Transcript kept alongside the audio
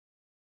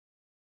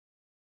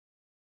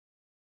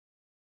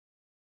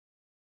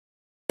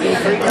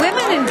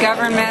Women in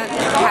government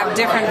have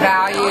different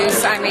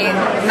values. I mean,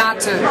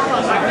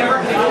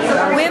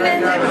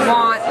 women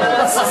want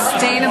a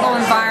sustainable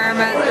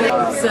environment.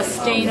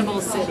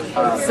 Sustainable city.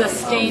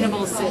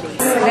 Sustainable city.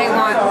 They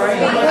want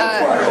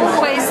a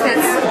place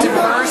that's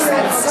diverse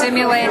and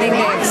stimulating.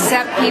 They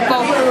accept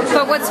people.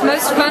 But what's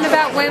most fun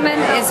about women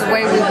is the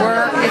way we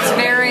work. It's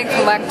very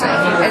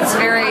collective. It's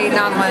very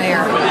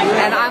nonlinear.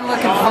 And I'm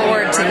looking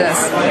forward to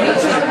this.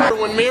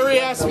 When Mary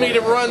asked me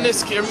to run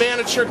this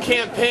manage her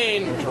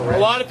campaign, a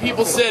lot of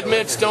people said,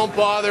 Mitch, don't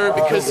bother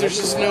because there's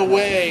just no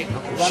way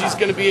she's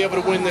going to be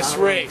able to win this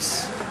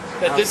race.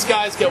 That this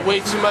guy's got way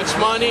too much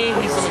money,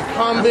 he's an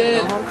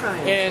incumbent,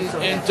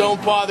 and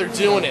don't bother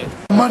doing it.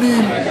 Money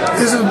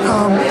isn't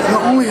the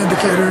only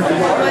indicator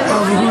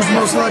of who's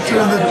most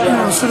elected, and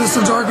that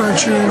citizens are going to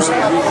choose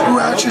who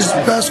actually is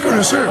best going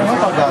to serve,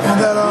 and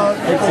that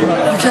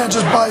you can't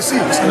just buy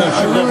seats. And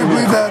I really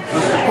believe that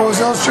what was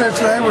illustrated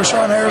today, where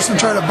Shawn Harrison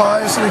tried to buy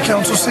a city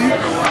council seat,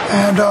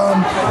 and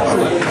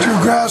through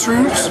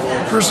grassroots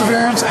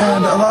perseverance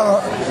and a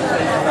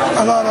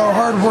lot of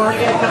hard work,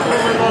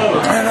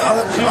 and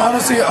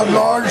honestly a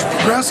large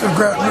progressive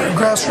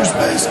grassroots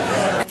base.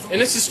 And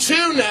this is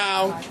true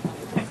now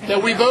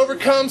that we've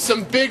overcome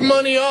some big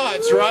money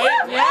odds, right?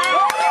 Yeah.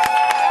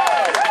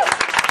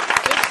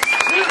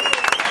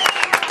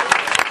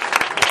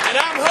 And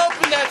I'm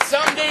hoping that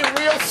someday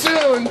real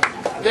soon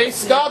they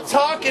stop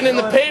talking in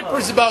the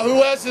papers about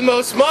who has the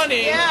most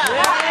money. Yeah.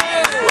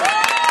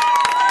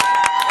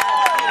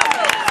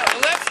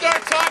 And let's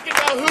start talking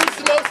about who's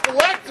the most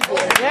electable.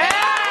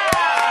 Yeah.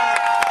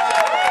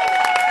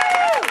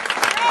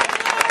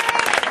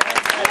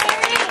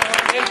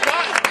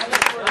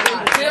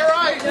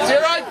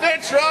 Dare I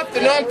venture off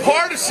the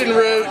non-partisan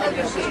route,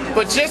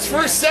 but just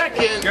for a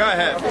second, go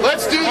ahead.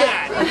 Let's do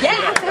that.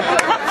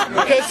 Yeah.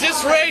 Because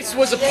this race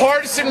was a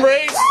partisan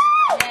race,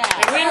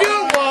 and we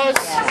knew it was.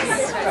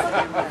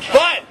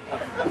 But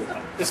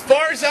as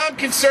far as I'm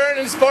concerned,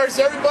 and as far as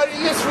everybody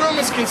in this room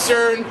is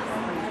concerned,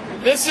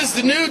 this is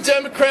the new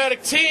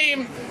Democratic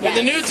team and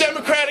the new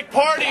Democratic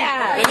Party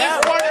in this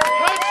part of the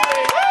country.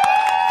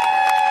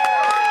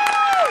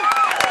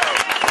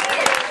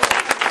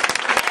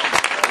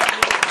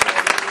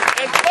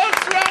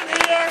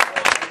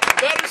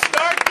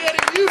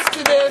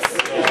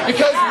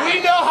 Because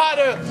we know how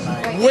to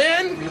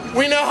win,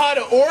 we know how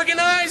to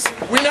organize,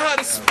 we know how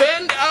to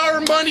spend our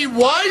money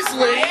wisely.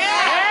 We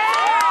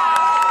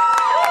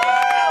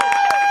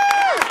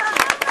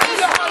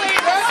know how to be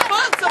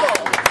responsible.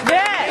 We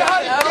know how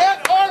to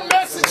get our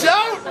message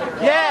out.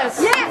 Yes.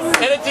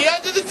 And at the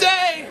end of the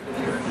day,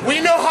 we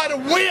know how to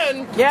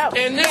win.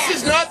 And this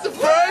is not the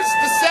first,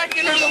 the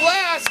second, or the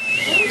last.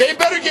 They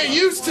better get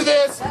used to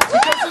this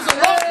because there's a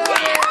lot of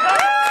money.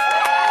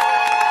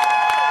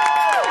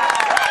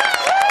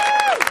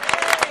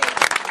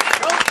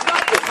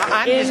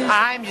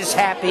 I'm just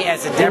happy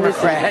as a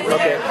Democrat.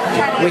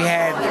 We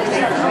had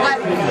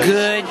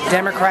good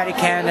Democratic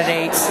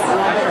candidates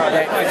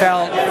that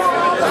felt,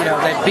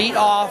 that beat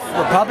off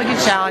Republican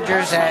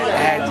challengers that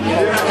had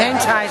 10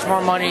 times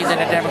more money than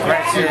the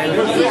Democrats did.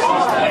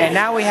 And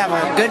now we have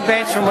a good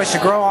bench from which to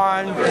grow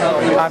on.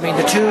 I mean,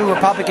 the two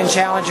Republican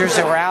challengers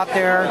that were out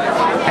there,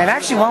 and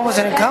actually one was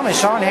an incumbent.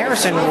 Shawn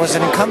Harrison was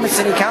an incumbent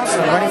city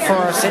councilor running for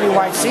a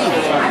citywide seat.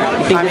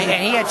 I mean,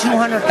 and he had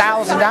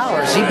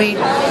 $200,000. He beat,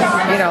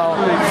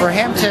 for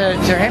him to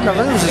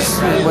lose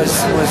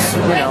was.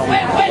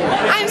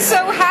 I'm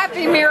so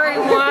happy Mary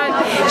won.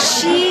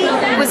 She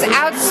was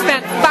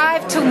outspent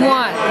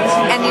 5-1,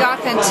 and the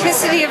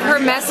authenticity of her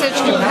message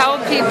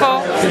compelled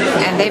people,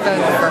 and they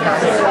voted for her.